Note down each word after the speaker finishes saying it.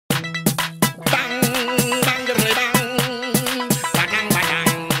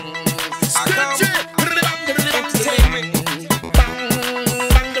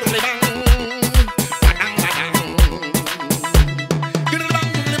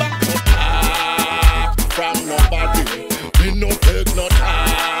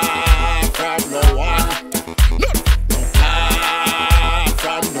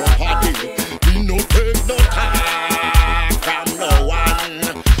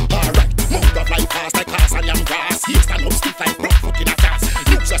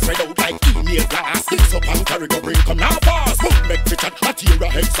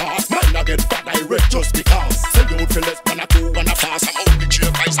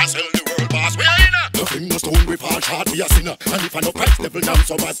a sell the world boss. We in a nothing no stone we fall short, we a sinner. And if I no price devil now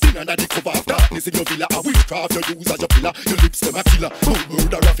so as dinner. Under the cover of darkness in your villa, a witchcraft you use as your pillar. Your lips them a killer.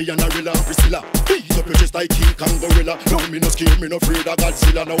 Murder Rafi and Arilla and Priscilla. Beat up your chest like King Kong gorilla. No me no scared, me no afraid of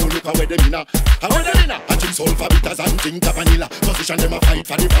Godzilla. Now look at where them inna. And where them inna? A gym soul for bitters and think of vanilla. Position them a fight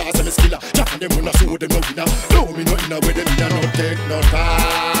for the pass them a skiller. Jack and them wanna show them no winner. No me no inna where them inna. No take no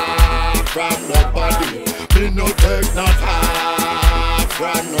talk from nobody. Me no take no talk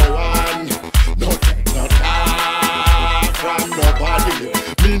from no one. No take no talk from nobody.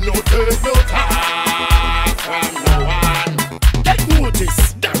 Me no take no talk from no one. Take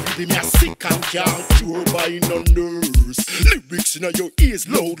notice that Riddim ya sick and can't cure by no nurse. Lyrics in your ears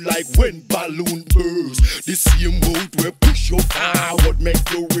loud like when balloon burst. The same mouth where push you forward make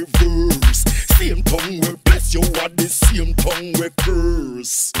you reverse. Same tongue where bless you at the same tongue where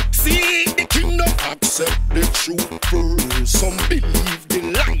curse. See the kingdom accept the truth first. Some believe the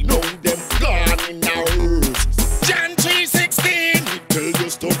lie, now them gone in our earth. John 3:16 we tell you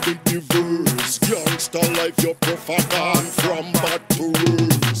stop the diverse. Youngster life your propaganda from bad to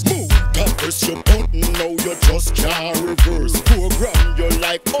worse. Move to press your button, now you just can't reverse. Program you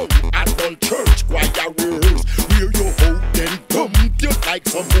like adult church choir rehearse. Where you hold them dump you like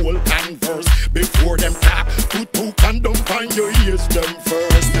some old converse. Before them talk, put two condom on your ears them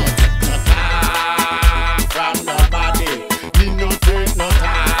first. No take no talk from nobody. Me no take no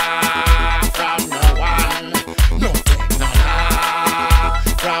talk from no one. No take no talk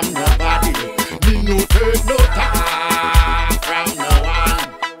from nobody. Me no take no talk from no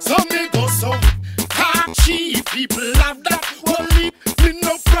one. So me go some talk cheap. People have that only. Me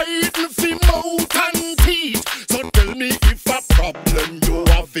no frightened fi mouth and teeth. So tell me if a problem you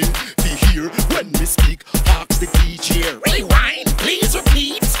having fi hear when me speak. Ask the DJ. Rewind, please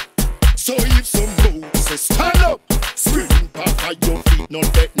repeat. So if some mouth say stand up, spring back on your feet. No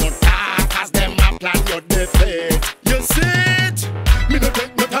take no talk as them a plan your defeat. You see it? Me no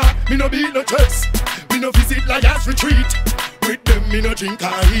take no talk, me no beat no chest. Me no visit liars retreat. With them me no drink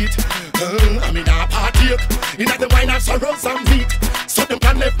or eat. I mean I partake in the wine and sorrows and meat. So them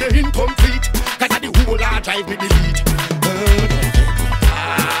plan left the incomplete. Cause the whole lot drive me delete.